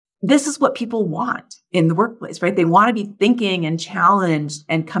this is what people want in the workplace, right? They want to be thinking and challenged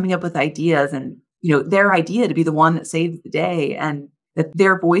and coming up with ideas and, their idea to be the one that saves the day, and that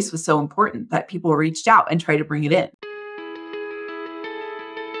their voice was so important that people reached out and tried to bring it in.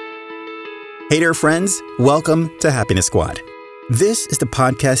 Hey there, friends. Welcome to Happiness Squad. This is the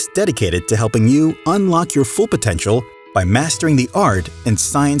podcast dedicated to helping you unlock your full potential by mastering the art and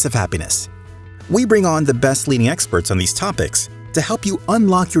science of happiness. We bring on the best leading experts on these topics to help you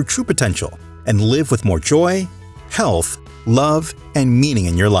unlock your true potential and live with more joy, health, love, and meaning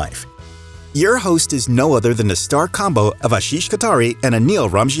in your life. Your host is no other than the star combo of Ashish Katari and Anil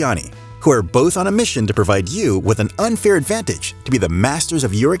Ramjiani, who are both on a mission to provide you with an unfair advantage to be the masters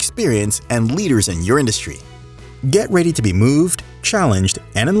of your experience and leaders in your industry. Get ready to be moved, challenged,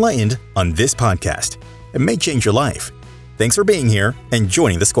 and enlightened on this podcast. It may change your life. Thanks for being here and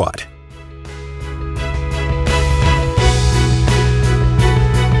joining the squad.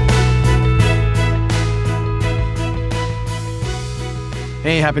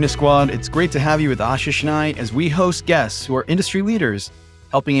 Hey, Happiness Squad. It's great to have you with Ashish and I as we host guests who are industry leaders,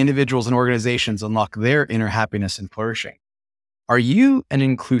 helping individuals and organizations unlock their inner happiness and flourishing. Are you an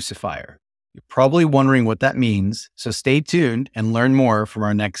Inclusifier? You're probably wondering what that means, so stay tuned and learn more from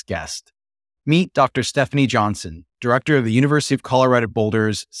our next guest. Meet Dr. Stefanie Johnson, Director of the University of Colorado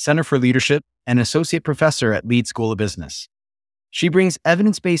Boulder's Center for Leadership and Associate Professor at Leeds School of Business. She brings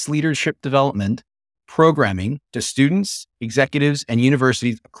evidence-based leadership development programming to students, executives, and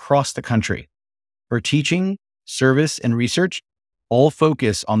universities across the country. Her teaching, service, and research all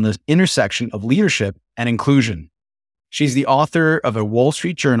focus on the intersection of leadership and inclusion. She's the author of a Wall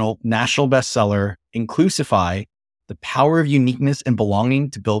Street Journal national bestseller, Inclusify, The Power of Uniqueness and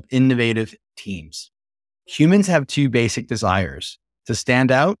Belonging to Build Innovative Teams. Humans have two basic desires: to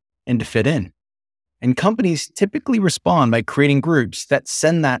stand out and to fit in. And companies typically respond by creating groups that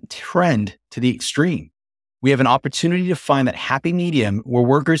send that trend to the extreme. We have an opportunity to find that happy medium where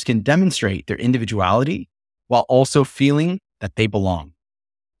workers can demonstrate their individuality while also feeling that they belong.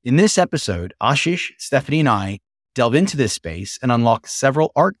 In this episode, Ashish, Stefanie, and I delve into this space and unlock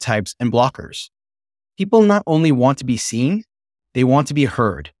several archetypes and blockers. People not only want to be seen, they want to be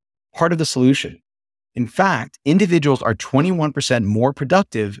heard, part of the solution. In fact, individuals are 21% more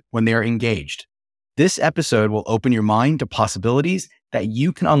productive when they are engaged. This episode will open your mind to possibilities that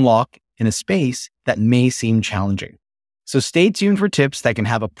you can unlock in a space that may seem challenging. So stay tuned for tips that can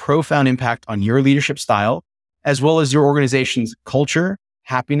have a profound impact on your leadership style, as well as your organization's culture,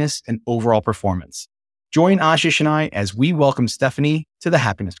 happiness, and overall performance. Join Ashish and I as we welcome Stefanie to the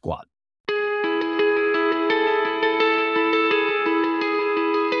Happiness Squad.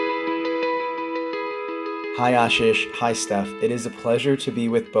 Hi, Ashish. Hi, Steph. It is a pleasure to be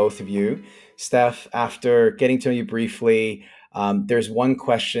with both of you. Steph, after getting to know you briefly, there's one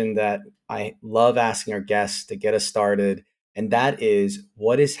question that I love asking our guests to get us started, and that is,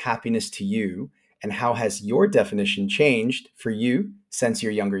 what is happiness to you, and how has your definition changed for you since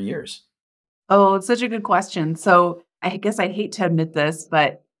your younger years? Oh, it's such a good question. So I guess I hate to admit this,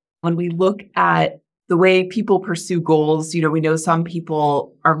 but when we look at the way people pursue goals, we know some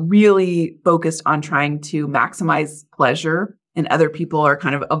people are really focused on trying to maximize pleasure, and other people are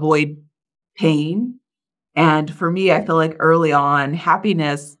kind of avoid pain. And for me, I feel like early on,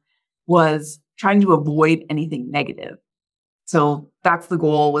 happiness was trying to avoid anything negative. So that's the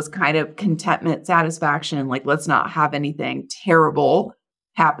goal, was kind of contentment, satisfaction, like let's not have anything terrible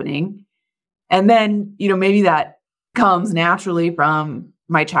happening. And then, maybe that comes naturally from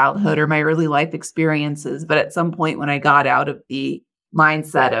my childhood or my early life experiences. But at some point when I got out of the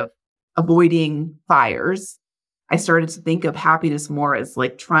mindset of avoiding fires, I started to think of happiness more as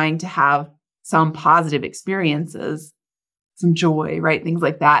like trying to have some positive experiences, some joy, right? Things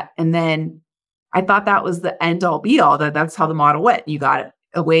like that. And then I thought that was the end all be all, that's how the model went. You got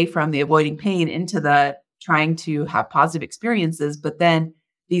away from the avoiding pain into the trying to have positive experiences. But then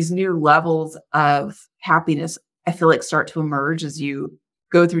these new levels of happiness, I feel like, start to emerge as you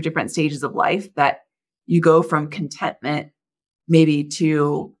go through different stages of life, that you go from contentment maybe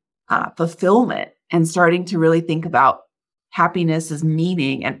to fulfillment, and starting to really think about happiness as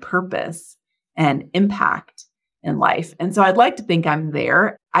meaning and purpose and impact in life. And so I'd like to think I'm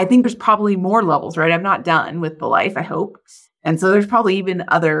there. I think there's probably more levels, right? I'm not done with the life, I hope. And so there's probably even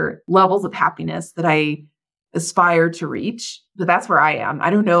other levels of happiness that I aspire to reach, but that's where I am. I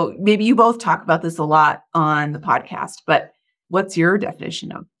don't know. Maybe you both talk about this a lot on the podcast, but what's your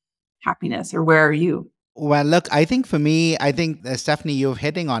definition of happiness, or where are you? Well, look, I think for me, Stefanie, you're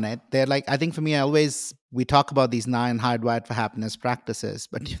hitting on it. I think for me, we talk about these 9 hardwired for happiness practices,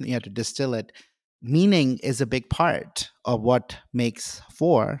 but you have to distill it. Meaning is a big part of what makes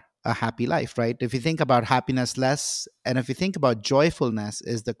for a happy life, right? If you think about happiness less, and if you think about joyfulness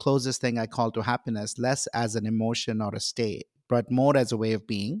is the closest thing I call to happiness, less as an emotion or a state, but more as a way of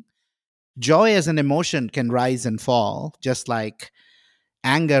being. Joy as an emotion can rise and fall, just like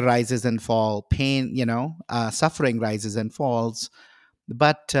anger rises and fall, pain, suffering rises and falls,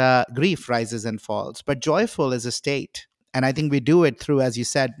 but grief rises and falls. But joyful is a state. And I think we do it through, as you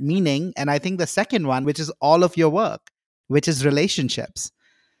said, meaning. And I think the second one, which is all of your work, which is relationships,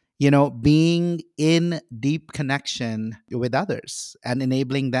 being in deep connection with others and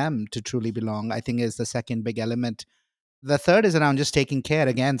enabling them to truly belong, I think is the second big element. The third is around just taking care.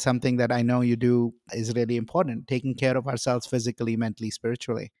 Again, something that I know you do is really important, taking care of ourselves physically, mentally,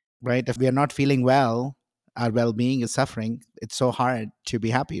 spiritually, right? If we are not feeling well, our well being is suffering. It's so hard to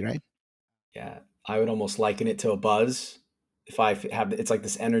be happy, right? Yeah, I would almost liken it to a buzz. If I have, it's like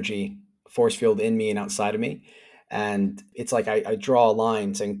this energy force field in me and outside of me. And it's like I draw a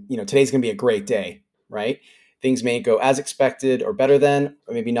line saying, today's going to be a great day, right? Things may go as expected or better than,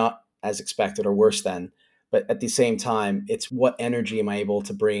 or maybe not as expected or worse than. But at the same time, it's what energy am I able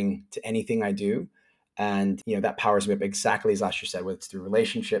to bring to anything I do? And, that powers me up exactly as Asher said, whether it's through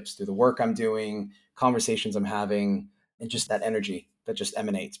relationships, through the work I'm doing, conversations I'm having, and just that energy that just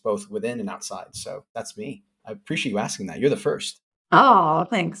emanates both within and outside. So that's me. I appreciate you asking that. You're the first. Oh,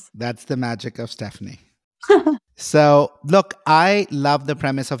 thanks. That's the magic of Stefanie. So, look, I love the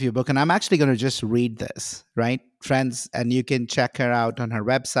premise of your book, and I'm actually going to just read this, right, friends? And you can check her out on her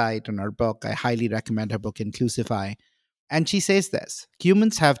website, on her book. I highly recommend her book, Inclusify. And she says this: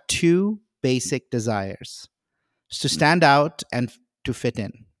 humans have two basic desires: to stand out and to fit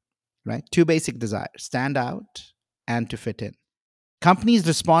in, right? Two basic desires: stand out and to fit in. Companies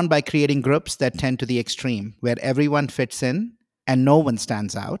respond by creating groups that tend to the extreme, where everyone fits in and no one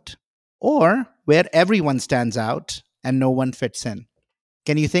stands out, or where everyone stands out and no one fits in.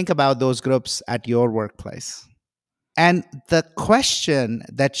 Can you think about those groups at your workplace? And the question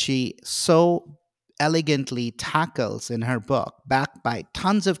that she so elegantly tackles in her book, backed by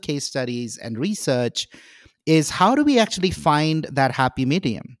tons of case studies and research, is how do we actually find that happy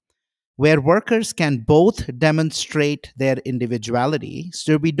medium where workers can both demonstrate their individuality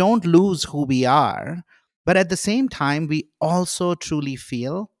so we don't lose who we are, but at the same time, we also truly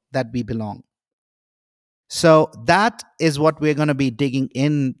feel that we belong. So that is what we're going to be digging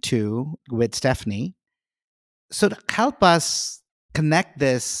into with Stefanie. So to help us connect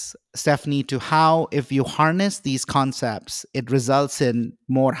this, Stefanie, to how if you harness these concepts, it results in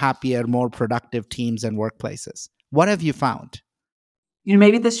more happier, more productive teams and workplaces. What have you found?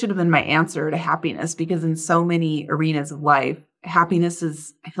 Maybe this should have been my answer to happiness, because in so many arenas of life, happiness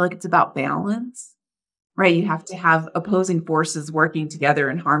is, I feel like it's about balance, right? You have to have opposing forces working together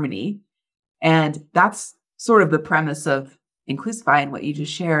in harmony. And that's sort of the premise of Inclusify and what you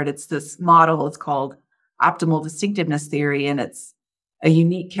just shared. It's this model, it's called optimal distinctiveness theory, and it's a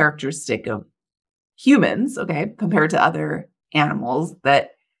unique characteristic of humans, okay, compared to other animals, that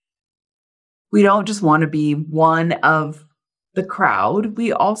we don't just want to be one of the crowd.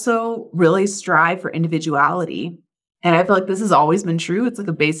 We also really strive for individuality. And I feel like this has always been true. It's like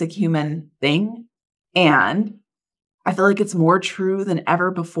a basic human thing. And I feel like it's more true than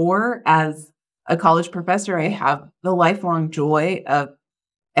ever before. As a college professor, I have the lifelong joy of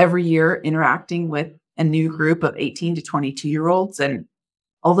every year interacting with a new group of 18 to 22-year-olds. And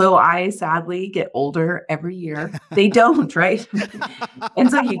although I sadly get older every year, they don't, right?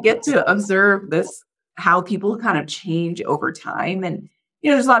 And so you get to observe this, how people kind of change over time. And,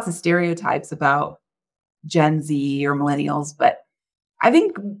 there's lots of stereotypes about Gen Z or millennials, but I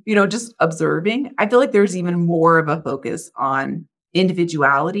think, just observing, I feel like there's even more of a focus on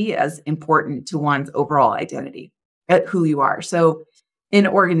individuality as important to one's overall identity, at who you are. So in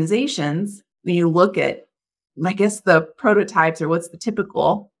organizations, when you look at, I guess, the prototypes or what's the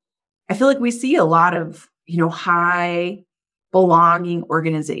typical, I feel like we see a lot of, high belonging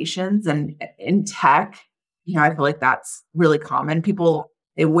organizations, and in tech, I feel like that's really common. People,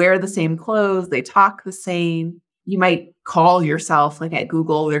 they wear the same clothes, they talk the same. You might call yourself, like at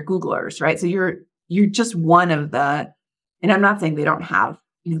Google, they're Googlers, right? So you're just one of the, and I'm not saying they don't have,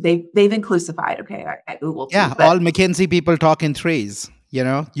 they've inclusified, okay, at Google too. Yeah, But all McKinsey people talk in threes. A there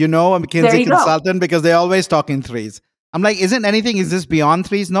McKinsey you go. consultant because they always talk in threes. I'm like, is this beyond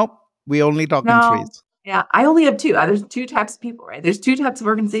threes? Nope. We only talk in No. threes. Yeah, I only have two. There's two types of people, right? There's two types of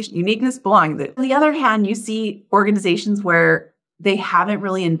organization: uniqueness, belonging. On the other hand, you see organizations where they haven't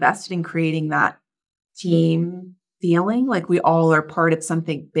really invested in creating that team feeling, like we all are part of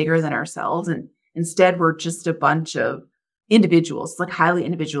something bigger than ourselves. And instead, we're just a bunch of individuals, like highly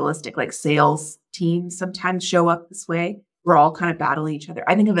individualistic, like sales teams sometimes show up this way. we're all kind of battling each other.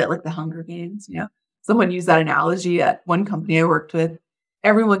 I think of it like the Hunger Games, Someone used that analogy at one company I worked with.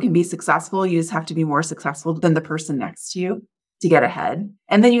 Everyone can be successful. You just have to be more successful than the person next to you to get ahead.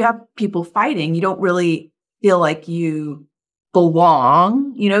 And then you have people fighting. You don't really feel like you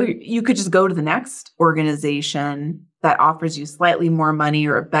belong. You could just go to the next organization that offers you slightly more money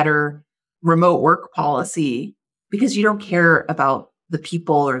or a better remote work policy because you don't care about the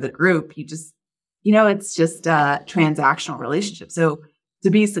people or the group. You just, it's just a transactional relationship. So to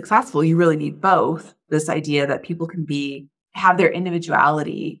be successful, you really need both. This idea that people can have their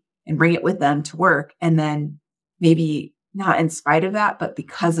individuality and bring it with them to work. And then maybe not in spite of that, but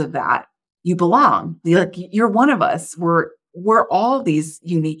because of that, you belong. You're one of us. We're all these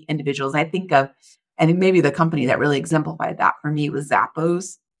unique individuals. I think maybe the company that really exemplified that for me was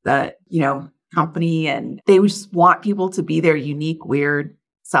Zappos, the, company. And they just want people to be their unique, weird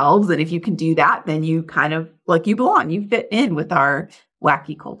selves. And if you can do that, then you kind of you belong. You fit in with our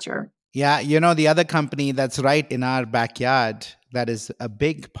wacky culture. Yeah. The other company that's right in our backyard, that is a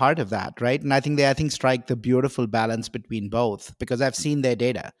big part of that, right? And I think they strike the beautiful balance between both because I've seen their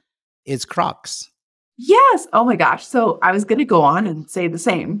data. Is Crocs. Yes. Oh my gosh. So I was going to go on and say the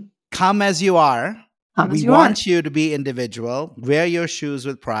same. Come as you are. We want you to be individual, wear your shoes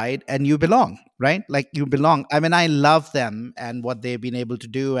with pride, and you belong, right? Like you belong. I mean, I love them and what they've been able to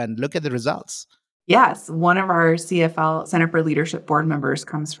do, and look at the results. Yes. One of our CFL, Center for Leadership board members,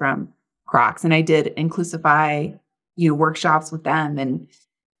 comes from Crocs, and I did Inclusify, workshops with them. And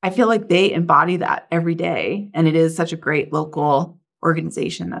I feel like they embody that every day. And it is such a great local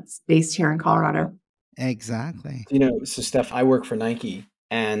organization that's based here in Colorado. Exactly. So Steph, I work for Nike,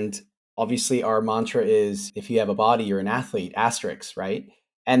 and obviously our mantra is, if you have a body, you're an athlete, asterisk, right?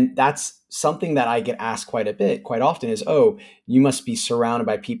 And that's something that I get asked quite often is, oh, you must be surrounded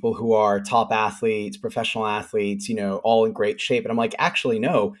by people who are top athletes, professional athletes, all in great shape. And I'm like, actually,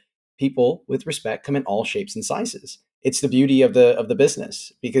 no, people with respect come in all shapes and sizes. It's the beauty of the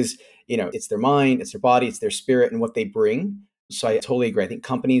business because, it's their mind, it's their body, it's their spirit and what they bring. So I totally agree. I think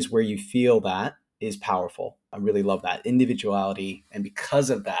companies where you feel that is powerful. I really love that individuality. And because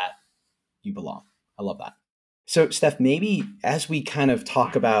of that, you belong. I love that. So Steph, maybe as we kind of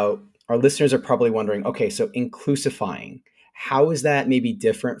talk about, our listeners are probably wondering, okay, so inclusifying, how is that maybe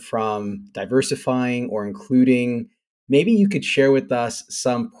different from diversifying or including? Maybe you could share with us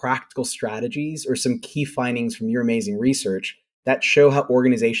some practical strategies or some key findings from your amazing research that show how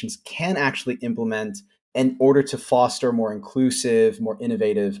organizations can actually implement in order to foster a more inclusive, more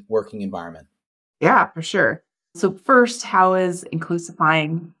innovative working environment. Yeah, for sure. So first, how is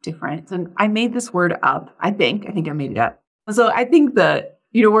inclusifying different? And I made this word up. I think I made it up. So I think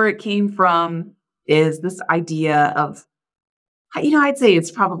where it came from is this idea of, I'd say it's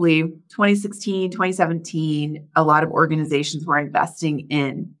probably 2016, 2017. A lot of organizations were investing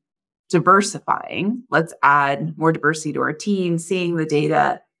in diversifying. Let's add more diversity to our team, seeing the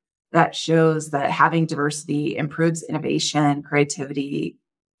data that shows that having diversity improves innovation, creativity,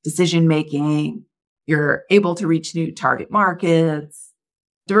 decision-making. You're able to reach new target markets.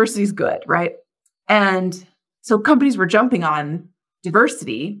 Diversity is good, right? And so companies were jumping on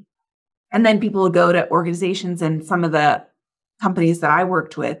diversity. And then people would go to organizations, and some of the companies that I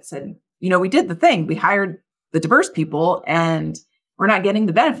worked with said, we did the thing. We hired the diverse people and we're not getting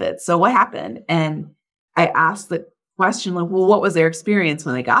the benefits. So what happened? And I asked the question, well, what was their experience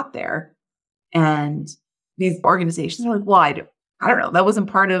when they got there? And these organizations are like, well, I don't know. That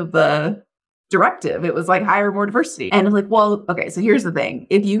wasn't part of the directive. It was like hire more diversity. And I'm like, well, okay, so here's the thing.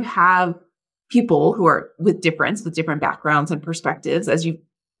 If you have people who are with different backgrounds and perspectives, as you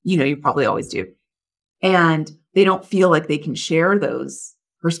probably always do, and they don't feel like they can share those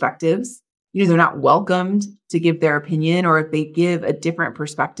perspectives, they're not welcomed to give their opinion, or if they give a different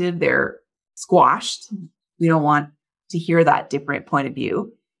perspective, they're squashed. We don't want to hear that different point of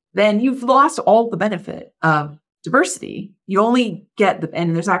view. Then you've lost all the benefit of diversity. You only get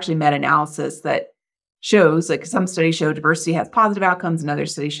and there's actually meta-analysis that shows, some studies show diversity has positive outcomes, another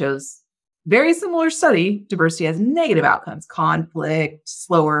study shows very similar study, diversity has negative outcomes, conflict,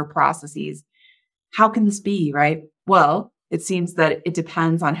 slower processes. How can this be, right? Well, it seems that it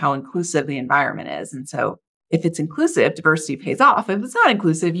depends on how inclusive the environment is. And so if it's inclusive, diversity pays off. If it's not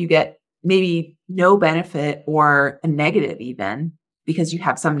inclusive, you get maybe no benefit or a negative even, because you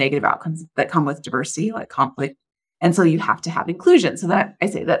have some negative outcomes that come with diversity, like conflict. And so you have to have inclusion. So that I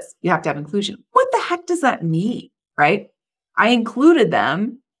say you have to have inclusion. What the heck does that mean, right? I included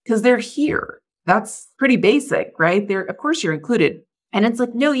them because they're here. That's pretty basic, right? Of course you're included. And it's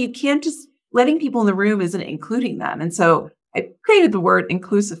like, no, you can't just letting people in the room isn't including them. And so I created the word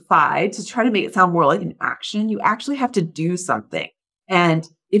Inclusify to try to make it sound more like an action. You actually have to do something. And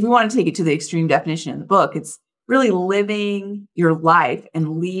if we want to take it to the extreme definition in the book, it's really living your life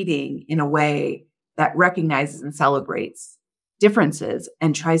and leading in a way that recognizes and celebrates differences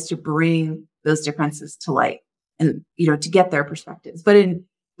and tries to bring those differences to light and, to get their perspectives. But in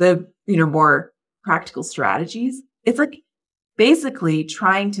the, more practical strategies, it's like basically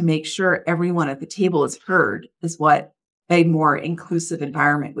trying to make sure everyone at the table is heard is what a more inclusive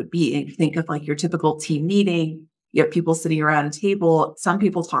environment would be. And you think of like your typical team meeting, you have people sitting around a table. Some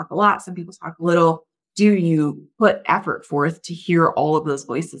people talk a lot, some people talk a little. Do you put effort forth to hear all of those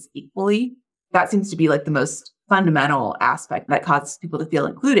voices equally? That seems to be like the most fundamental aspect that causes people to feel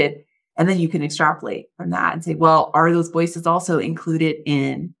included. And then you can extrapolate from that and say, well, are those voices also included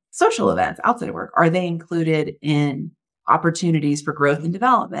in social events outside of work? Are they included in opportunities for growth and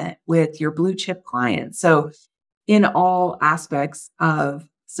development with your blue chip clients? So in all aspects of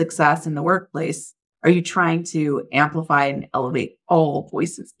success in the workplace, are you trying to amplify and elevate all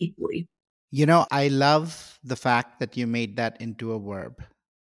voices equally? I love the fact that you made that into a verb.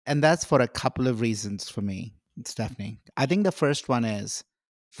 And that's for a couple of reasons for me, Stephanie. I think the first one is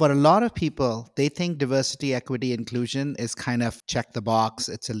for a lot of people, they think diversity, equity, inclusion is kind of check the box,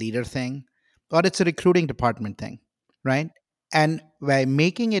 it's a leader thing, or it's a recruiting department thing, right? And by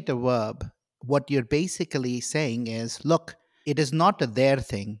making it a verb, what you're basically saying is look, it is not a their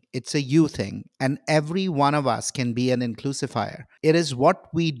thing, it's a you thing. And every one of us can be an inclusifier. It is what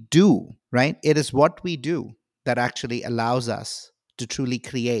we do, right? It is what we do that actually allows us to truly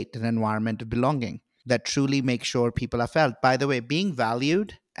create an environment of belonging that truly makes sure people are felt. By the way, being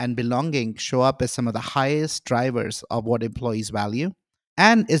valued and belonging show up as some of the highest drivers of what employees value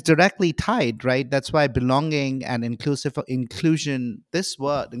and is directly tied, right? That's why belonging and inclusion, this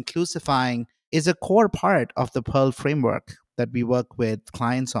word, inclusifying, is a core part of the Pearl framework that we work with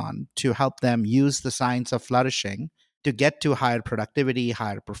clients on to help them use the science of flourishing to get to higher productivity,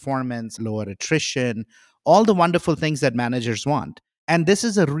 higher performance, lower attrition, all the wonderful things that managers want. And this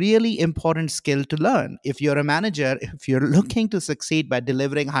is a really important skill to learn. If you're a manager, if you're looking to succeed by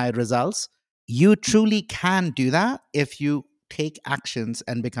delivering high results, you truly can do that if you take actions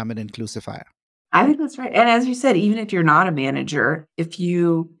and become an inclusifier. I think that's right. And as you said, even if you're not a manager, if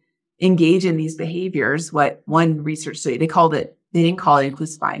you engage in these behaviors, what one research study, they didn't call it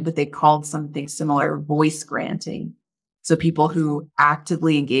inclusifying, but they called something similar voice granting. So people who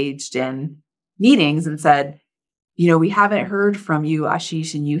actively engaged in meetings and said, we haven't heard from you,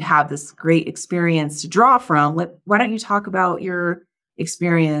 Ashish, and you have this great experience to draw from. Why don't you talk about your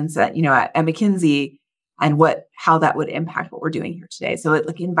experience at McKinsey and how that would impact what we're doing here today? So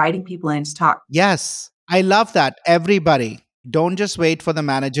like inviting people in to talk. Yes, I love that. Everybody, don't just wait for the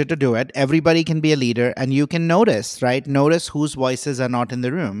manager to do it. Everybody can be a leader and you can notice, right? Notice whose voices are not in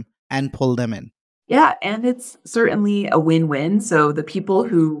the room and pull them in. Yeah, and it's certainly a win-win. So the people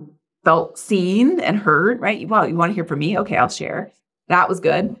who felt seen and heard, right? Well, you want to hear from me? Okay, I'll share. That was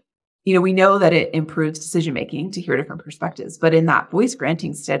good. We know that it improves decision-making to hear different perspectives. But in that voice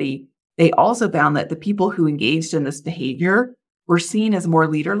granting study, they also found that the people who engaged in this behavior were seen as more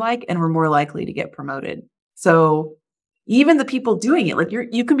leader-like and were more likely to get promoted. So even the people doing it, like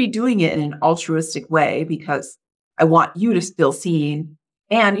you can be doing it in an altruistic way because I want you to feel seen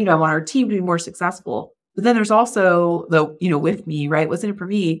and, I want our team to be more successful. But then there's also with me, right? What's in it for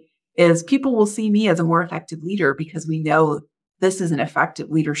me is people will see me as a more effective leader because we know this is an effective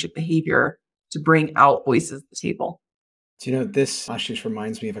leadership behavior to bring out voices at the table. This, Ashish,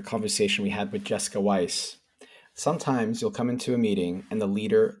 reminds me of a conversation we had with Jessica Weiss. Sometimes you'll come into a meeting and the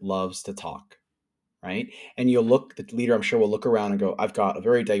leader loves to talk, right? And the leader, I'm sure, will look around and go, I've got a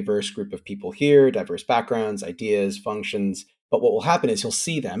very diverse group of people here, diverse backgrounds, ideas, functions. But what will happen is she'll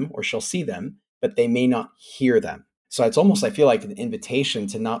see them, but they may not hear them. So it's almost, I feel like, an invitation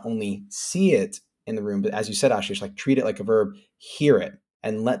to not only see it in the room, but as you said, Ashish, like treat it like a verb, hear it,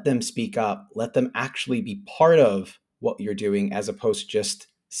 and let them speak up. Let them actually be part of what you're doing as opposed to just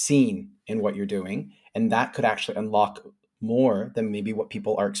seen in what you're doing. And that could actually unlock more than maybe what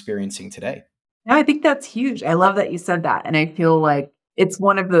people are experiencing today. No, I think that's huge. I love that you said that. And I feel like it's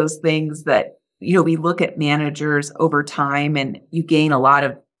one of those things that, we look at managers over time and you gain a lot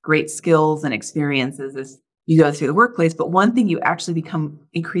of great skills and experiences as you go through the workplace. But one thing you actually become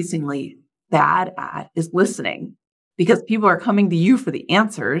increasingly bad at is listening because people are coming to you for the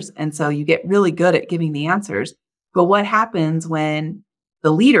answers. And so you get really good at giving the answers. But what happens when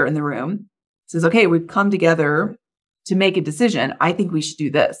the leader in the room says, okay, we've come together to make a decision. I think we should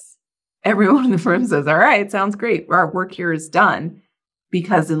do this. Everyone in the room says, all right, sounds great. Our work here is done.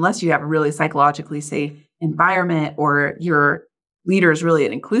 Because unless you have a really psychologically safe environment, or your leader is really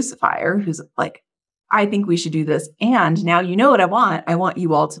an inclusifier who's like, I think we should do this. And now you know what I want. I want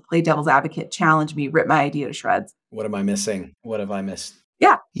you all to play devil's advocate, challenge me, rip my idea to shreds. What am I missing? What have I missed?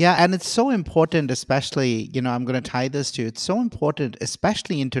 Yeah. Yeah, and it's so important, especially, I'm going to tie this to, it's so important,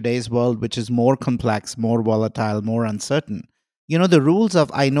 especially in today's world, which is more complex, more volatile, more uncertain. The rules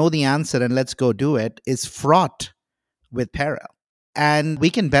of I know the answer and let's go do it is fraught with peril. And we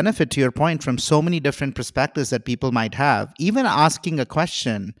can benefit, to your point, from so many different perspectives that people might have. Even asking a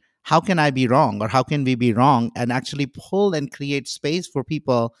question, how can I be wrong, or how can we be wrong, and actually pull and create space for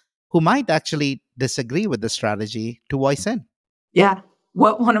people who might actually disagree with the strategy to voice in. Yeah.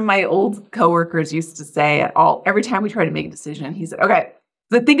 What one of my old coworkers used to say every time we try to make a decision, he said, okay,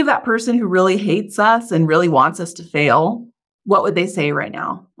 so think of that person who really hates us and really wants us to fail. What would they say right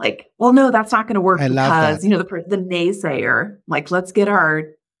now? Like, well, no, that's not going to work I love because, the naysayer, like, let's get our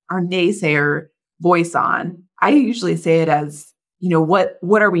naysayer voice on. I usually say it as,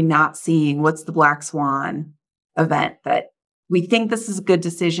 what are we not seeing? What's the black swan event that we think this is a good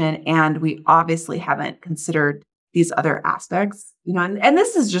decision and we obviously haven't considered these other aspects, and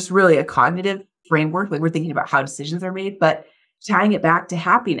this is just really a cognitive framework. Like, we're thinking about how decisions are made, but tying it back to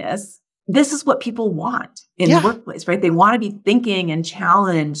happiness, this is what people want in the workplace, right? They want to be thinking and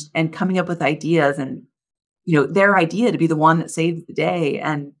challenged and coming up with ideas and, their idea to be the one that saves the day,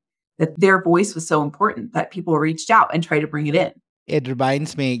 and that their voice was so important that people reached out and tried to bring it in. It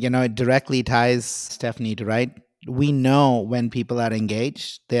reminds me, it directly ties, Stefanie, to right. We know when people are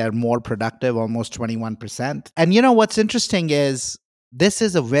engaged, they are more productive, almost 21%. And what's interesting is this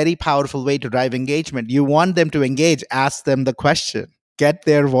is a very powerful way to drive engagement. You want them to engage, ask them the question, get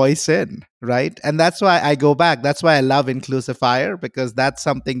their voice in, right? And that's why I go back. That's why I love Inclusifier, because that's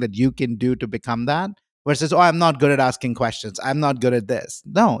something that you can do to become that versus, I'm not good at asking questions. I'm not good at this.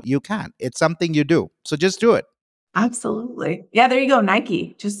 No, you can't. It's something you do. So just do it. Absolutely. Yeah, there you go.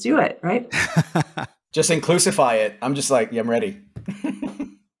 Nike, just do it, right? Just inclusify it. I'm just like, yeah, I'm ready.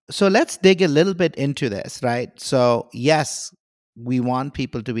 So let's dig a little bit into this, right? So yes, we want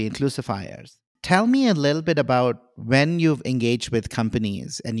people to be inclusifiers. Tell me a little bit about when you've engaged with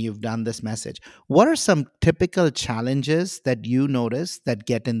companies and you've done this message. What are some typical challenges that you notice that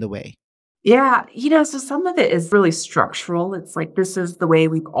get in the way? Yeah, so some of it is really structural. It's like, this is the way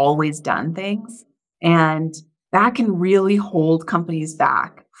we've always done things. And that can really hold companies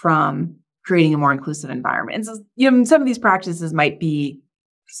back from creating a more inclusive environment. And so, some of these practices might be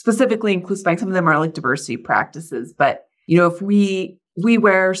specifically inclusive. Some of them are like diversity practices. But, if we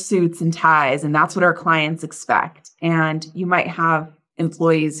wear suits and ties and that's what our clients expect, and you might have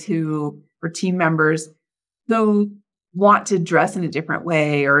employees or team members who want to dress in a different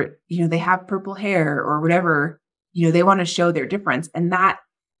way, or, they have purple hair or whatever, they want to show their difference. And that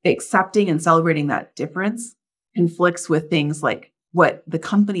accepting and celebrating that difference conflicts with things like what the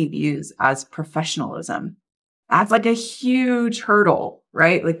company views as professionalism. That's like a huge hurdle,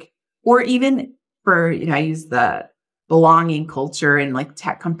 right? Like, or even for, I use the belonging culture in like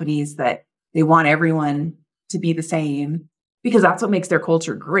tech companies that they want everyone to be the same because that's what makes their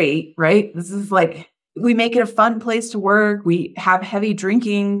culture great, right? This is like, we make it a fun place to work. We have heavy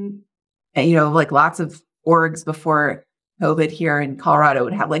drinking, like lots of orgs before COVID here in Colorado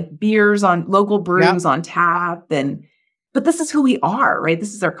would have like beers on local brews on tap. But this is who we are, right?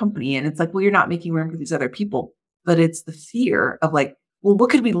 This is our company. And it's like, well, you're not making room for these other people, but it's the fear of like, well, what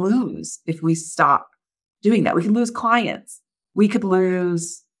could we lose if we stop doing that? We could lose clients. We could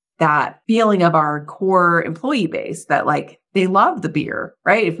lose that feeling of our core employee base that like, they love the beer,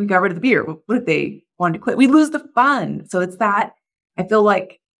 right? If we got rid of the beer, what if they wanted to quit? We lose the fun. So it's that, I feel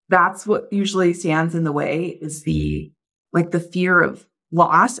like that's what usually stands in the way is the fear of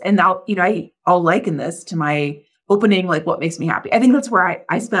loss. And now, I'll liken this to my opening, like what makes me happy. I think that's where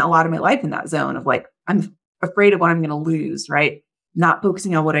I spent a lot of my life in that zone of like, I'm afraid of what I'm going to lose, right? Not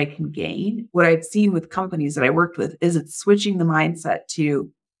focusing on what I can gain. What I've seen with companies that I worked with is it's switching the mindset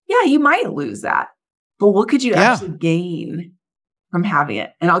to, yeah, you might lose that, but what could you actually gain from having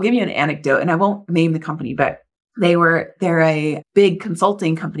it? And I'll give you an anecdote, and I won't name the company, but they're a big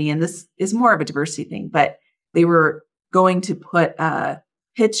consulting company, and this is more of a diversity thing, but they were going to put a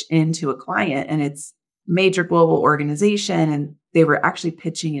pitch into a client, and it's a major global organization, and they were actually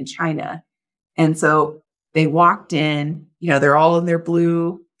pitching in China. And so they walked in, they're all in their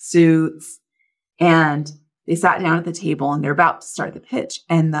blue suits, and they sat down at the table and they're about to start the pitch.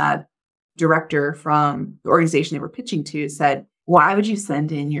 And the director from the organization they were pitching to said, why would you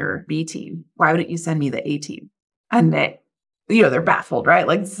send in your B team? Why wouldn't you send me the A team? And they're baffled, right?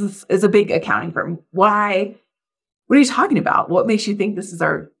 Like, this is a big accounting firm. Why? What are you talking about? What makes you think this is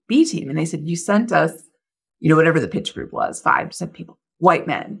our B team? And they said, you sent us whatever the pitch group was, 5 to 7 people, white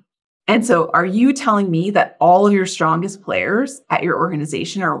men. And so are you telling me that all of your strongest players at your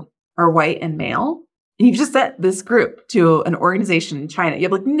organization are white and male? And you just sent this group to an organization in China. You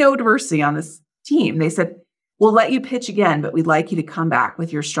have like no diversity on this team. They said, we'll let you pitch again, but we'd like you to come back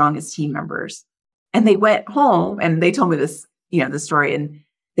with your strongest team members. And they went home and they told me this, the story. And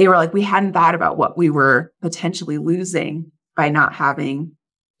they were like, we hadn't thought about what we were potentially losing by not having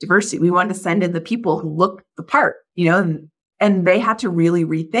diversity. We wanted to send in the people who looked the part, and they had to really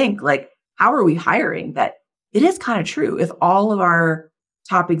rethink, like, how are we hiring? That it is kind of true. If all of our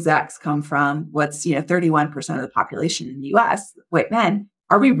top execs come from what's, 31% of the population in the US, white men,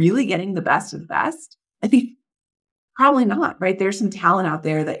 are we really getting the best of the best? I think probably not, right? There's some talent out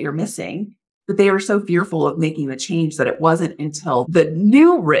there that you're missing, but they were so fearful of making the change that it wasn't until the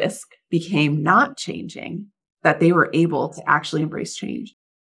new risk became not changing that they were able to actually embrace change.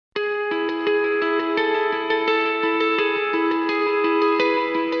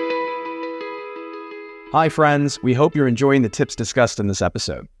 Hi, friends. We hope you're enjoying the tips discussed in this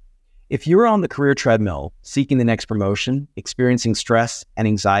episode. If you're on the career treadmill, seeking the next promotion, experiencing stress and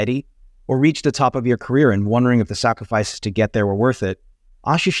anxiety, or reached the top of your career and wondering if the sacrifices to get there were worth it,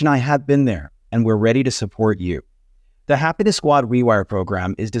 Ashish and I have been there, and we're ready to support you. The Happiness Squad Rewire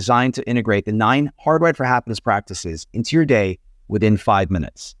program is designed to integrate the 9 Hardwired for Happiness practices into your day within 5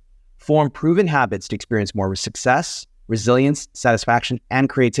 minutes. Form proven habits to experience more success, resilience, satisfaction, and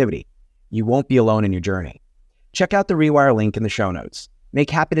creativity. You won't be alone in your journey. Check out the Rewire link in the show notes. Make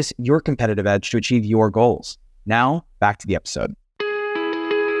happiness your competitive edge to achieve your goals. Now, back to the episode.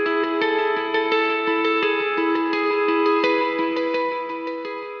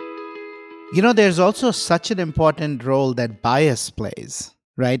 There's also such an important role that bias plays,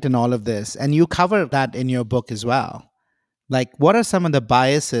 right, in all of this. And you cover that in your book as well. Like, what are some of the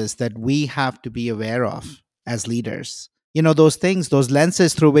biases that we have to be aware of as leaders? Those things, those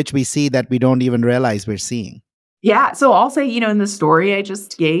lenses through which we see that we don't even realize we're seeing. Yeah. So I'll say, in the story I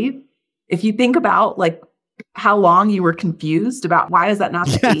just gave, if you think about like how long you were confused about why is that not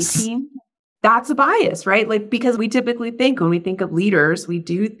the A team, that's a bias, right? Like, because we typically think when we think of leaders, we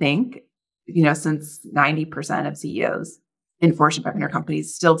do think, since 90% of CEOs in Fortune 500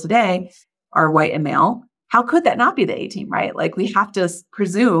 companies still today are white and male, how could that not be the A team, right? Like, we have to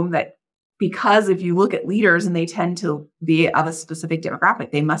presume that because if you look at leaders and they tend to be of a specific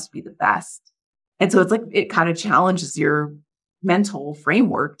demographic, they must be the best. And so it's like, it kind of challenges your mental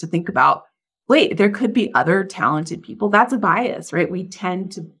framework to think about, wait, there could be other talented people. That's a bias, right? We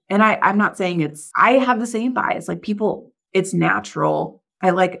tend to, and I'm not saying I have the same bias. Like, people, it's natural. I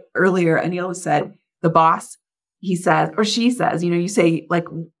like earlier, Anil said, the boss, he says, or she says, you say, like,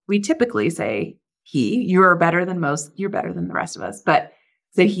 we typically say you're better than most, you're better than the rest of us. But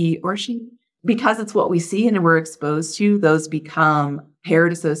say he or she, because it's what we see and we're exposed to, those become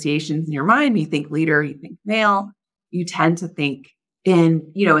paired associations in your mind. You think leader, you think male, you tend to think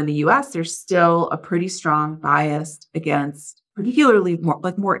in the US, there's still a pretty strong bias against particularly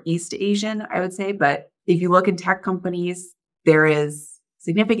more East Asian, I would say. But if you look in tech companies, there is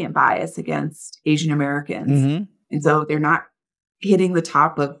significant bias against Asian Americans. Mm-hmm. And so they're not hitting the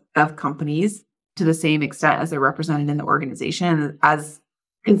top of companies to the same extent as they're represented in the organization as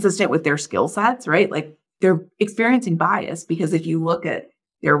consistent with their skill sets, right? Like, they're experiencing bias because if you look at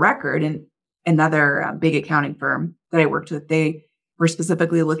their record, and another big accounting firm that I worked with, they were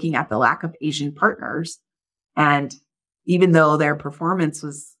specifically looking at the lack of Asian partners. And even though their performance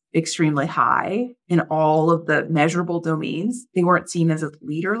was extremely high in all of the measurable domains, they weren't seen as a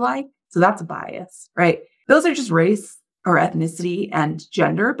leader-like. So that's a bias, right? Those are just race or ethnicity and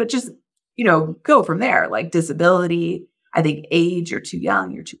gender, but just, go from there, like disability. I think age, you're too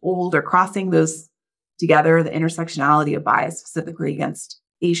young, you're too old, or crossing those together, the intersectionality of bias specifically against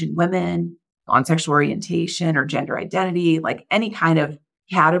Asian women, on sexual orientation or gender identity, like any kind of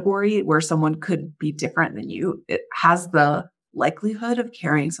category where someone could be different than you, it has the likelihood of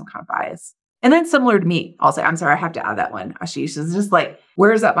carrying some kind of bias. And then similar to me, I'll say, I'm sorry, I have to add that one, Ashish, is just like,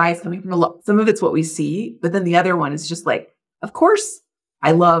 where is that bias coming from? Some of it's what we see, but then the other one is just like, of course,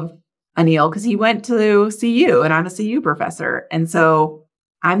 I love Anil because he went to CU and I'm a CU professor. And so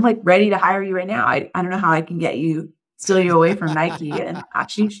I'm like ready to hire you right now. I don't know how I can steal you away from Nike and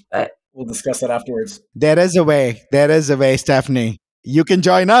Ashish, but we'll discuss that afterwards. There is a way, Stefanie. You can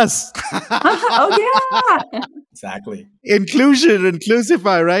join us. Oh, yeah. Exactly. Inclusion,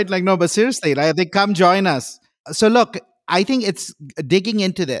 Inclusify, right? Like, no, but seriously, I think come join us. So look, I think it's digging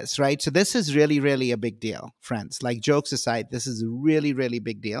into this, right? So this is really, really a big deal, friends. Like, jokes aside, this is a really, really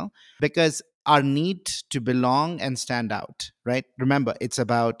big deal because our need to belong and stand out, right? Remember,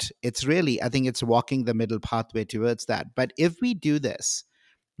 it's really, I think it's walking the middle pathway towards that. But if we do this,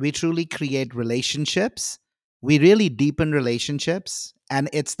 we truly create relationships, we really deepen relationships, and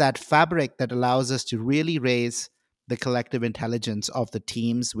it's that fabric that allows us to really raise the collective intelligence of the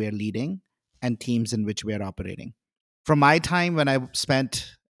teams we're leading and teams in which we're operating. From my time when I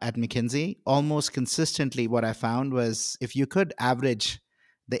spent at McKinsey, almost consistently what I found was if you could average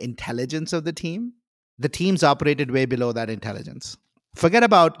the intelligence of the teams operated way below that intelligence. Forget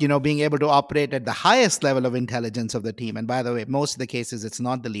about, being able to operate at the highest level of intelligence of the team. And by the way, most of the cases it's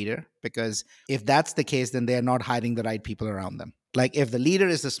not the leader, because if that's the case, then they're not hiring the right people around them. Like if the leader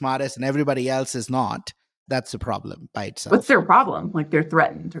is the smartest and everybody else is not, that's a problem by What's itself. their problem? Like they're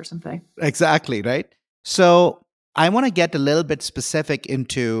threatened or something. Exactly, right? So I want to get a little bit specific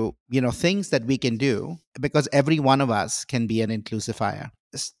into, things that we can do, because every one of us can be an inclusifier.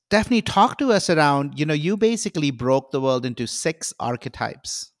 Stephanie, talk to us around, you basically broke the world into 6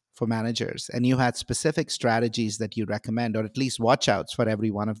 archetypes for managers, and you had specific strategies that you recommend, or at least watch outs for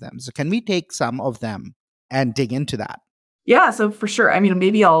every one of them. So can we take some of them and dig into that? Yeah, so for sure. I mean,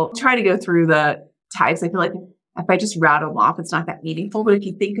 maybe I'll try to go through the types. I feel like if I just rattle them off, it's not that meaningful. But if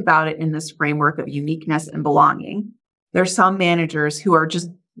you think about it in this framework of uniqueness and belonging, there's some managers who are just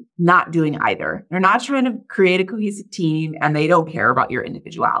not doing either. They're not trying to create a cohesive team and they don't care about your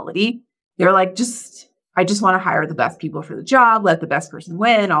individuality. They're like, I just want to hire the best people for the job, let the best person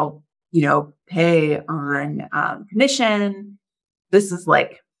win. I'll, pay on commission. This is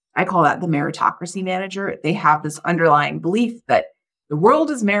like, I call that the meritocracy manager. They have this underlying belief that the world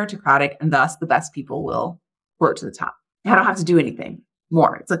is meritocratic and thus the best people will work to the top. I don't have to do anything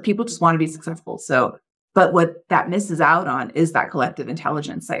more. It's like people just want to be successful. So, but what that misses out on is that collective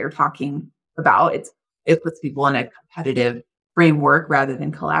intelligence that you're talking about. It puts people in a competitive framework rather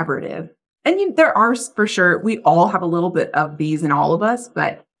than collaborative. And there are for sure, we all have a little bit of these in all of us,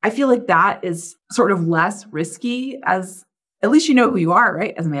 but I feel like that is sort of less risky, as at least you know who you are,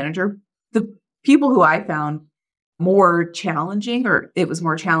 right? As a manager. The people who I found more challenging, or it was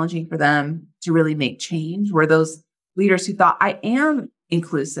more challenging for them to really make change, were those leaders who thought, I am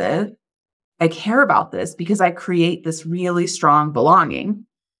inclusive. I care about this because I create this really strong belonging.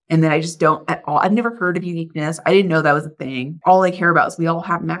 And then I just don't at all. I've never heard of uniqueness. I didn't know that was a thing. All I care about is we all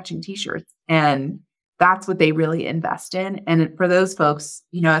have matching t-shirts. And that's what they really invest in. And for those folks,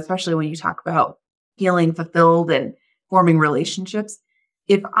 especially when you talk about feeling fulfilled and forming relationships,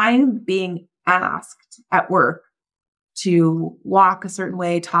 if I'm being asked at work to walk a certain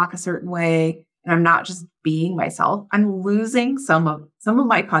way, talk a certain way, and I'm not just being myself, I'm losing some of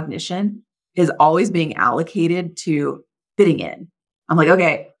my cognition is always being allocated to fitting in. I'm like,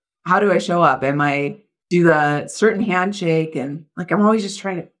 okay, how do I show up? Am I do the certain handshake? And like, I'm always just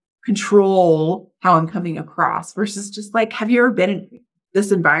trying to control how I'm coming across versus just like, have you ever been in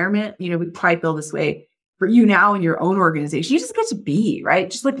this environment? We probably feel this way for you now in your own organization. You just get to be, right?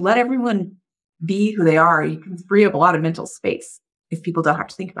 Just like let everyone be who they are. You can free up a lot of mental space if people don't have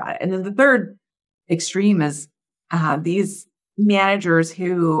to think about it. And then the third extreme is these managers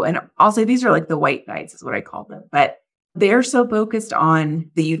who, and I'll say these are like the white knights is what I call them, but they're so focused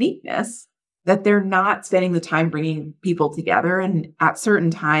on the uniqueness that they're not spending the time bringing people together. And at certain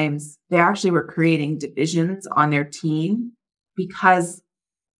times, they actually were creating divisions on their team because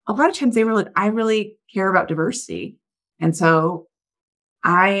a lot of times they were like, I really care about diversity. And so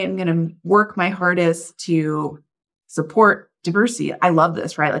I am going to work my hardest to support diversity. I love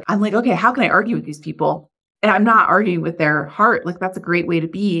this, right? Like, I'm like, okay, how can I argue with these people? And I'm not arguing with their heart. Like, that's a great way to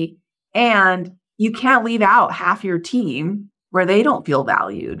be. And you can't leave out half your team where they don't feel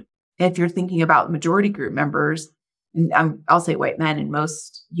valued. If you're thinking about majority group members, and I'll say white men in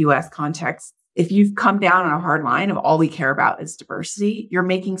most US contexts, if you've come down on a hard line of all we care about is diversity, you're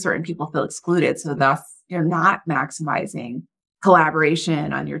making certain people feel excluded. So thus you're not maximizing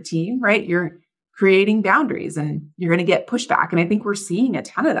collaboration on your team, right? You're creating boundaries and you're going to get pushback. And I think we're seeing a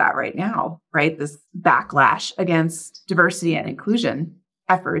ton of that right now, right? This backlash against diversity and inclusion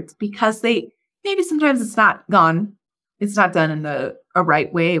efforts because maybe sometimes it's not done in a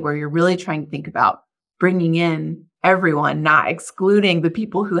right way where you're really trying to think about bringing in everyone, not excluding the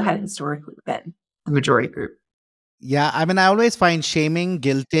people who had historically been the majority group. Yeah, I mean, I always find shaming,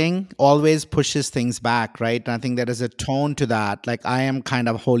 guilting always pushes things back, right? And I think there is a tone to that. Like, I am kind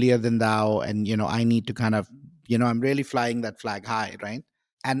of holier than thou, and, I need to kind of, I'm really flying that flag high, right?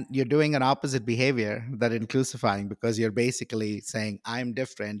 And you're doing an opposite behavior that inclusifying because you're basically saying, I'm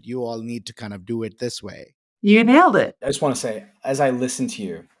different. You all need to kind of do it this way. You nailed it. I just want to say, as I listen to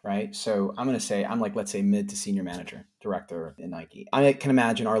you, right? So I'm going to say, I'm like, let's say mid to senior manager. director in Nike. I can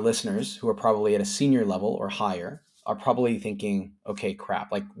imagine our listeners who are probably at a senior level or higher are probably thinking, okay,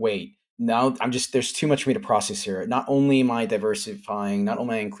 crap, like, wait, now there's too much for me to process here. Not only am I diversifying, not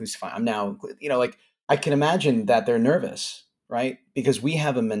only am I inclusifying, I'm now, like, I can imagine that they're nervous, right? Because we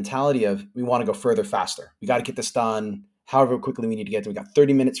have a mentality of, we want to go further, faster. We got to get this done however quickly we need to get to. We got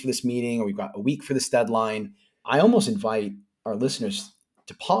 30 minutes for this meeting, or we've got a week for this deadline. I almost invite our listeners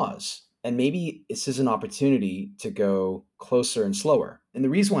to pause. And maybe this is an opportunity to go closer and slower. And the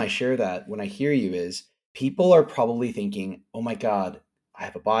reason why I share that when I hear you is people are probably thinking, oh my God, I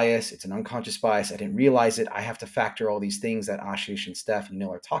have a bias. It's an unconscious bias. I didn't realize it. I have to factor all these things that Ashish and Steph and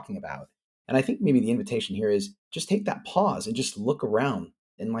Neil are talking about. And I think maybe the invitation here is just take that pause and just look around.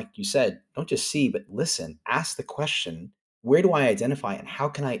 And like you said, don't just see, but listen, ask the question, where do I identify and how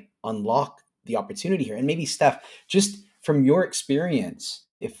can I unlock the opportunity here? And maybe Steph, just from your experience,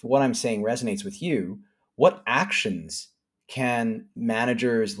 if what I'm saying resonates with you, what actions can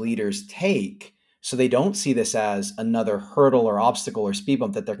managers, leaders take so they don't see this as another hurdle or obstacle or speed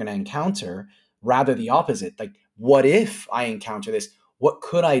bump that they're going to encounter, rather the opposite? Like, what if I encounter this? What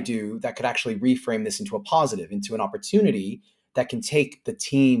could I do that could actually reframe this into a positive, into an opportunity that can take the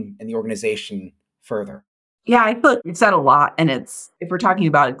team and the organization further? Yeah, I feel like you've said a lot. And if we're talking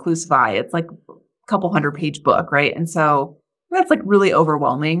about Inclusify, it's like a couple 100-page book, right? And so that's like really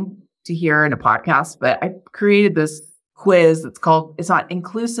overwhelming to hear in a podcast. But I created this quiz it's on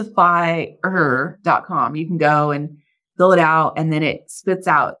inclusifyer.com. You can go and fill it out, and then it spits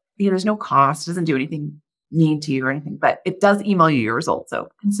out, there's no cost, doesn't do anything mean to you or anything, but it does email you your results. So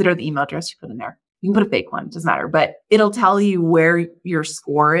consider the email address you put in there. You can put a fake one, it doesn't matter, but it'll tell you where your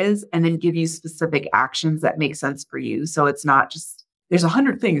score is and then give you specific actions that make sense for you. So it's not just, there's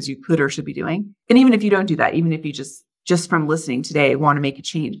 100 things you could or should be doing. And even if you don't do that, even if you just from listening today want to make a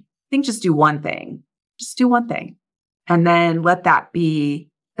change, I think just do one thing. Just do one thing. And then let that be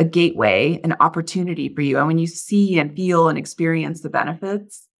a gateway, an opportunity for you. And when you see and feel and experience the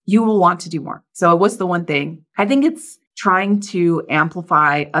benefits, you will want to do more. So what's the one thing? I think it's trying to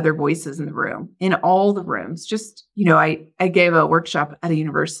amplify other voices in the room, in all the rooms. Just, I gave a workshop at a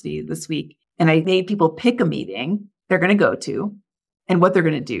university this week, and I made people pick a meeting they're going to go to and what they're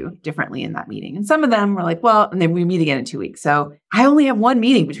going to do differently in that meeting. And some of them were like, well, and then we meet again in 2 weeks. So I only have one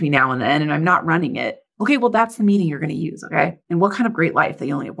meeting between now and then, and I'm not running it. Okay, well, that's the meeting you're going to use. Okay. And what kind of great life that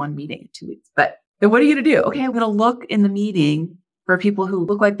you only have one meeting in 2 weeks. But then what are you going to do? Okay, I'm going to look in the meeting for people who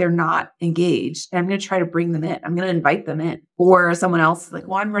look like they're not engaged, and I'm going to try to bring them in. I'm going to invite them in. Or someone else is like,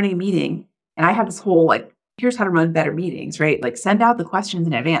 well, I'm running a meeting and I have this whole here's how to run better meetings, right? Like send out the questions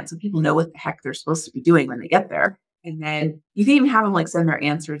in advance so people know what the heck they're supposed to be doing when they get there. And then you can even have them send their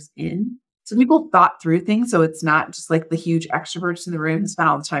answers in. So people thought through things. So it's not just the huge extroverts in the room who spend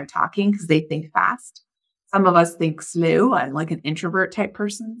all the time talking because they think fast. Some of us think slow. I'm like an introvert type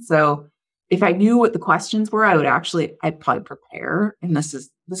person. So if I knew what the questions were, I'd probably prepare. And this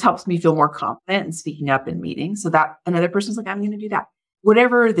helps me feel more confident in speaking up in meetings. So that another person's like, I'm going to do that.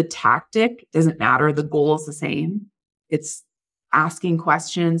 Whatever the tactic, doesn't matter. The goal is the same. It's asking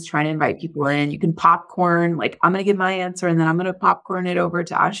questions, trying to invite people in. You can popcorn, I'm going to give my answer and then I'm going to popcorn it over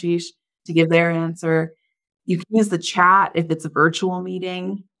to Ashish to give their answer. You can use the chat if it's a virtual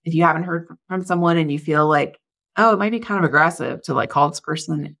meeting. If you haven't heard from someone and you feel like, oh, it might be kind of aggressive to call this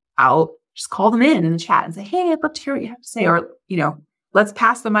person out, just call them in the chat and say, hey, I'd love to hear what you have to say. Or, let's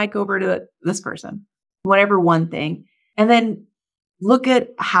pass the mic over to this person, whatever one thing. And then look at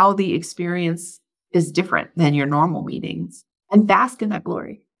how the experience is different than your normal meetings and bask in that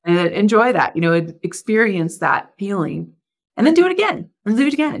glory and enjoy that, experience that feeling and then do it again and do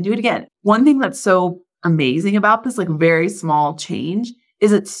it again and do it again. One thing that's so amazing about this, very small change,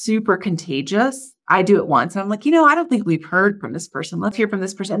 is it's super contagious. I do it once and I'm like, I don't think we've heard from this person. Let's hear from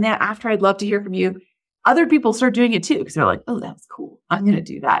this person. And then after, I'd love to hear from you. Other people start doing it too because they're like, oh, that's cool. I'm going to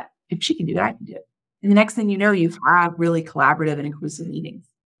do that. If she can do it, I can do it. And the next thing you know, you have really collaborative and inclusive meetings.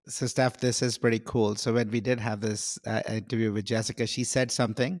 So, Steph, this is pretty cool. So when we did have this interview with Jessica, she said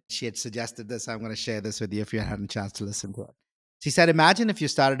something. She had suggested this. I'm going to share this with you if you hadn't a chance to listen to it. She said, imagine if you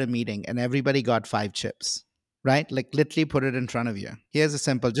started a meeting and everybody got 5 chips, right? Literally put it in front of you. Here's a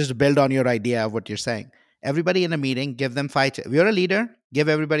simple, just build on your idea of what you're saying. Everybody in a meeting, give them 5 chips. If you're a leader, give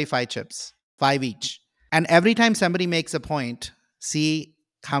everybody 5 chips, 5 each. And every time somebody makes a point, see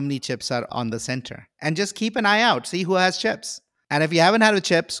how many chips are on the center. And just keep an eye out, see who has chips. And if you haven't had the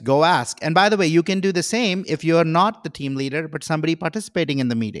chips, go ask. And by the way, you can do the same if you're not the team leader, but somebody participating in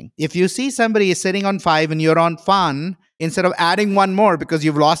the meeting. If you see somebody is sitting on 5 and you're on fun, instead of adding one more because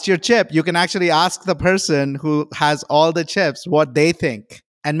you've lost your chip, you can actually ask the person who has all the chips what they think.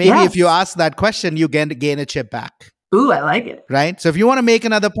 And maybe if you ask that question, you gain a chip back. Ooh, I like it. right? So if you want to make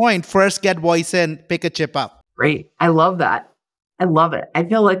another point, first get voice in, pick a chip up. Great. I love that. I love it. I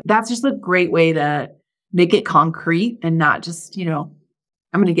feel like that's just a great way to make it concrete and not just, I'm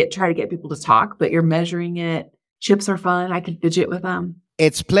going to try to get people to talk, but you're measuring it. Chips are fun. I can fidget with them.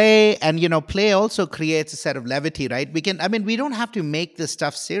 It's play, and play also creates a set of levity, right? We don't have to make this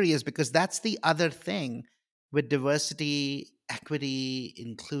stuff serious, because that's the other thing with diversity, equity,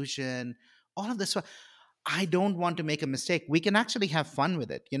 inclusion, all of this. I don't want to make a mistake. We can actually have fun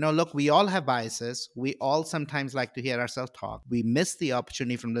with it. Look, we all have biases. We all sometimes like to hear ourselves talk. We miss the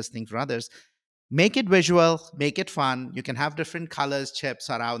opportunity from listening for others. Make it visual, make it fun. You can have different colors,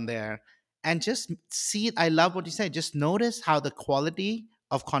 chips around there, and just see. I love what you said. Just notice how the quality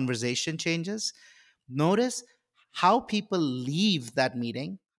of conversation changes. Notice how people leave that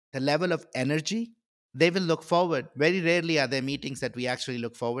meeting, the level of energy. They will look forward. Very rarely are there meetings that we actually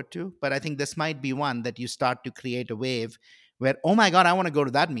look forward to, but I think this might be one that you start to create a wave where, oh my God, I want to go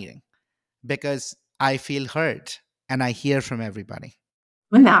to that meeting because I feel heard and I hear from everybody.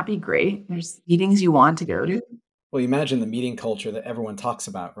 Wouldn't that be great? There's meetings you want to go to. Well, you imagine the meeting culture that everyone talks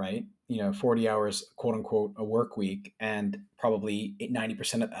about, right? 40 hours, quote unquote, a work week, and probably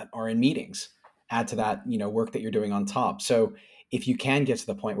 90% of that are in meetings. Add to that, work that you're doing on top. So if you can get to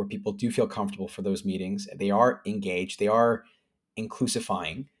the point where people do feel comfortable for those meetings, they are engaged, they are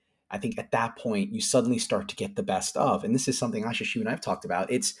inclusifying, I think at that point you suddenly start to get the best of. And this is something Ashish, you and I've talked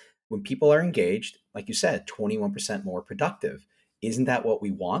about. It's when people are engaged, like you said, 21% more productive. Isn't that what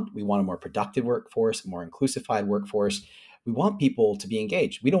we want? We want a more productive workforce, a more inclusified workforce. We want people to be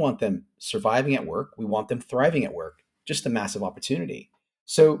engaged. We don't want them surviving at work. We want them thriving at work. Just a massive opportunity.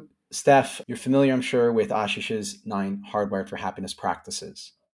 So, Steph, you're familiar, I'm sure, with Ashish's 9 Hardwired for Happiness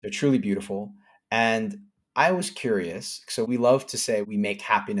practices. They're truly beautiful. And I was curious. So, we love to say we make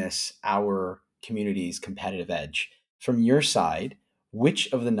happiness our community's competitive edge. From your side,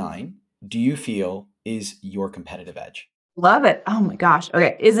 which of the 9 do you feel is your competitive edge? Love it. Oh my gosh.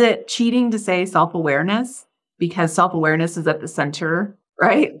 Okay. Is it cheating to say self-awareness? Because self-awareness is at the center,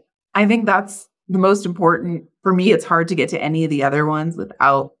 right? I think that's the most important. For me, it's hard to get to any of the other ones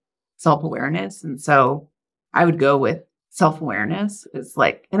without self-awareness. And so I would go with self-awareness. It's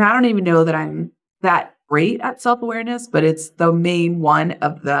like, and I don't even know that I'm that great at self-awareness, but it's the main one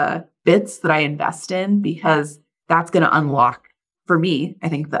of the bits that I invest in because that's going to unlock, for me, I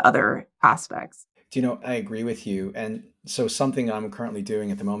think the other aspects. I agree with you. And so something I'm currently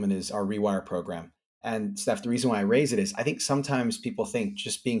doing at the moment is our Rewire program. And Steph, the reason why I raise it is I think sometimes people think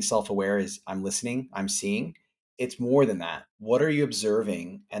just being self-aware is I'm listening, I'm seeing. It's more than that. What are you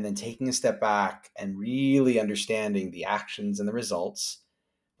observing? And then taking a step back and really understanding the actions and the results.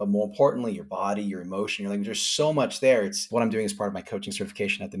 But more importantly, your body, your emotion, your language, there's so much there. It's what I'm doing as part of my coaching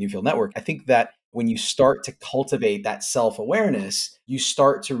certification at the Newfield Network. I think that when you start to cultivate that self-awareness, you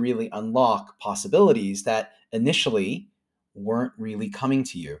start to really unlock possibilities that initially weren't really coming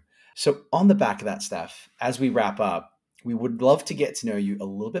to you. So on the back of that, Steph, as we wrap up, we would love to get to know you a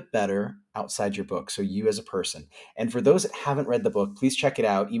little bit better outside your book. So you as a person. And for those that haven't read the book, please check it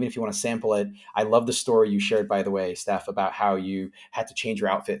out. Even if you want to sample it. I love the story you shared, by the way, Steph, about how you had to change your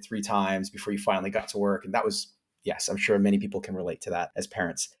outfit 3 times before you finally got to work. And that was, yes, I'm sure many people can relate to that as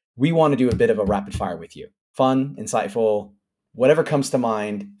parents. We want to do a bit of a rapid fire with you. Fun, insightful, whatever comes to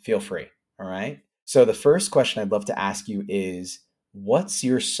mind, feel free. All right. So the first question I'd love to ask you is, what's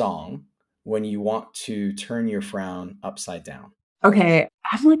your song when you want to turn your frown upside down? Okay,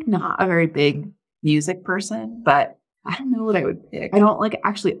 I'm like not a very big music person, but I don't know what I would pick. I don't like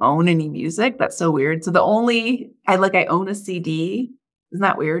actually own any music. That's so weird. So I own a CD. Isn't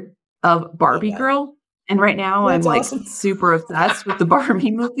that weird? Of Barbie Girl. And right now That's I'm awesome. super obsessed with the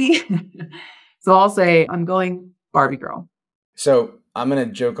Barbie movie. So I'll say I'm going Barbie Girl. So I'm going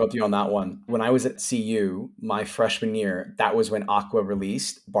to joke with you on that one. When I was at CU, my freshman year, that was when Aqua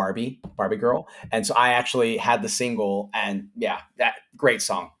released Barbie Girl. And so I actually had the single, and yeah, that great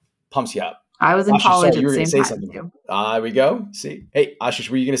song. Pumps you up. I was in Ashish, college sorry, at you were the going to same say time something. too. There we go. See? Hey, Ashish,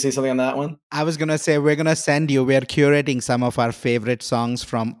 were you going to say something on that one? I was going to say, we're curating some of our favorite songs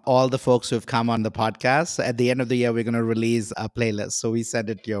from all the folks who've come on the podcast. At the end of the year, we're going to release a playlist. So we send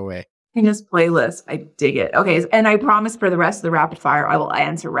it your way. Happiness playlist. I dig it. Okay. And I promise for the rest of the rapid fire, I will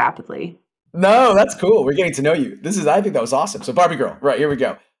answer rapidly. No, that's cool. We're getting to know you. I think that was awesome. So Barbie Girl, right, here we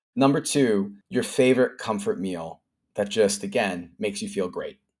go. Number 2, your favorite comfort meal that just, again, makes you feel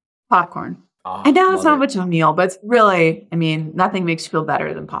great. Popcorn. I know it's love not it. much of a meal, but it's really, nothing makes you feel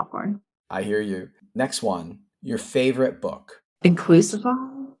better than popcorn. I hear you. Next one, your favorite book.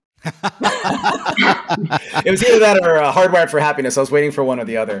 Inclusify? It was either that or Hardwired for Happiness. I was waiting for one or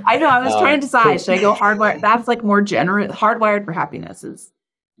the other. I know. I was trying to decide. Cool. Should I go Hardwired? That's like more generous. Hardwired for Happiness is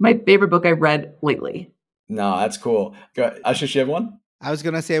my favorite book I read lately. No, that's cool. Go, Ashish, you have one? I was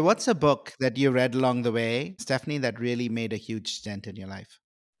going to say, what's a book that you read along the way, Stephanie, that really made a huge dent in your life?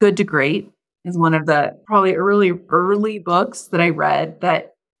 Good to Great is one of the probably early books that I read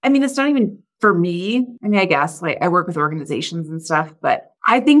that, I mean, it's not even for me. I mean, I guess like I work with organizations and stuff, but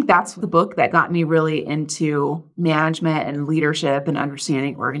I think that's the book that got me really into management and leadership and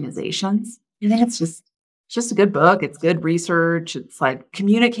understanding organizations. I think it's just a good book. It's good research. It's like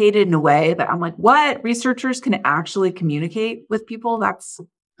communicated in a way that I'm like, what? Researchers can actually communicate with people? That's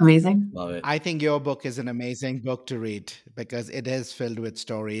amazing. Love it. I think your book is an amazing book to read because it is filled with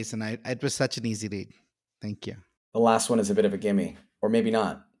stories, and it was such an easy read. Thank you. The last one is a bit of a gimme, or maybe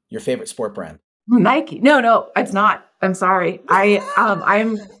not. Your favorite sport brand? Nike. No, it's not. I'm sorry.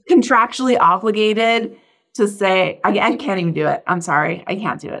 I'm contractually obligated to say, I can't even do it. I'm sorry. I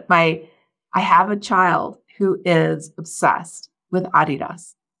can't do it. I have a child who is obsessed with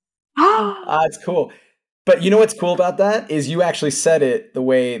Adidas. It's cool. But you know what's cool about that is you actually said it the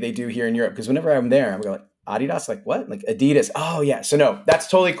way they do here in Europe. Because whenever I'm there, I'm going like, Adidas? Like what? Like Adidas. Oh, yeah. So no, that's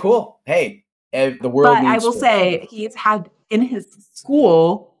totally cool. Hey, the world But needs I will say he's had in his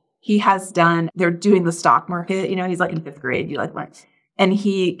school, they're doing the stock market. You know, he's like in 5th grade. You like learn. And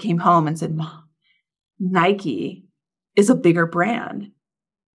he came home and said, Mom, Nike is a bigger brand.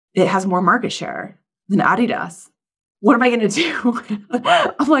 It has more market share than Adidas. What am I going to do?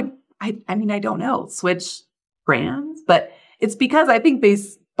 I'm like, I mean, I don't know. Switch brands. But it's because I think they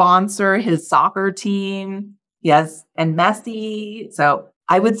sponsor his soccer team. Yes. And Messi. So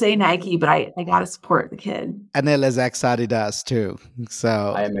I would say Nike, but I got to support the kid. Anil is ex-Adidas too. So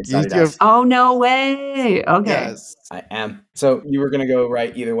I am ex-Adidas. Oh, no way. Okay. Yes. I am. So you were going to go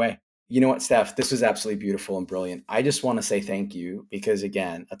right either way. You know what, Steph, this was absolutely beautiful and brilliant. I just want to say thank you because,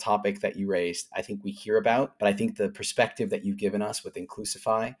 again, a topic that you raised, I think we hear about, but I think the perspective that you've given us with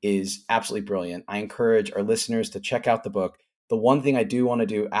Inclusify is absolutely brilliant. I encourage our listeners to check out the book. The one thing I do want to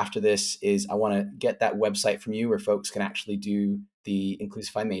do after this is I want to get that website from you where folks can actually do the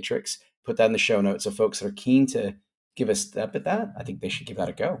Inclusify Matrix, put that in the show notes. So folks that are keen to give a step at that, I think they should give that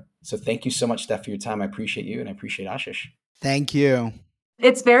a go. So thank you so much, Steph, for your time. I appreciate you and I appreciate Ashish. Thank you.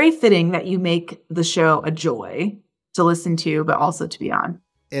 It's very fitting that you make the show a joy to listen to, but also to be on.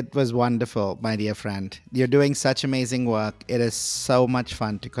 It was wonderful, my dear friend. You're doing such amazing work. It is so much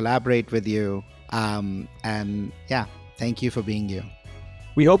fun to collaborate with you. And yeah, thank you for being you.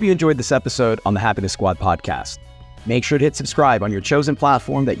 We hope you enjoyed this episode on the Happiness Squad podcast. Make sure to hit subscribe on your chosen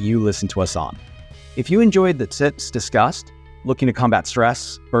platform that you listen to us on. If you enjoyed the tips discussed, looking to combat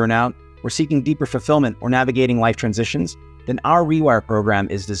stress, burnout, or seeking deeper fulfillment or navigating life transitions, then our Rewire program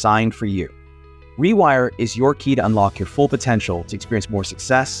is designed for you. Rewire is your key to unlock your full potential to experience more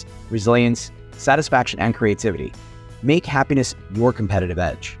success, resilience, satisfaction, and creativity. Make happiness your competitive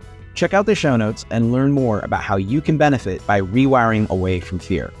edge. Check out the show notes and learn more about how you can benefit by rewiring away from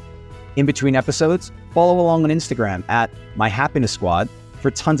fear. In between episodes, follow along on Instagram at My Happiness Squad for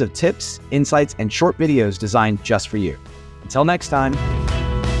tons of tips, insights, and short videos designed just for you. Until next time.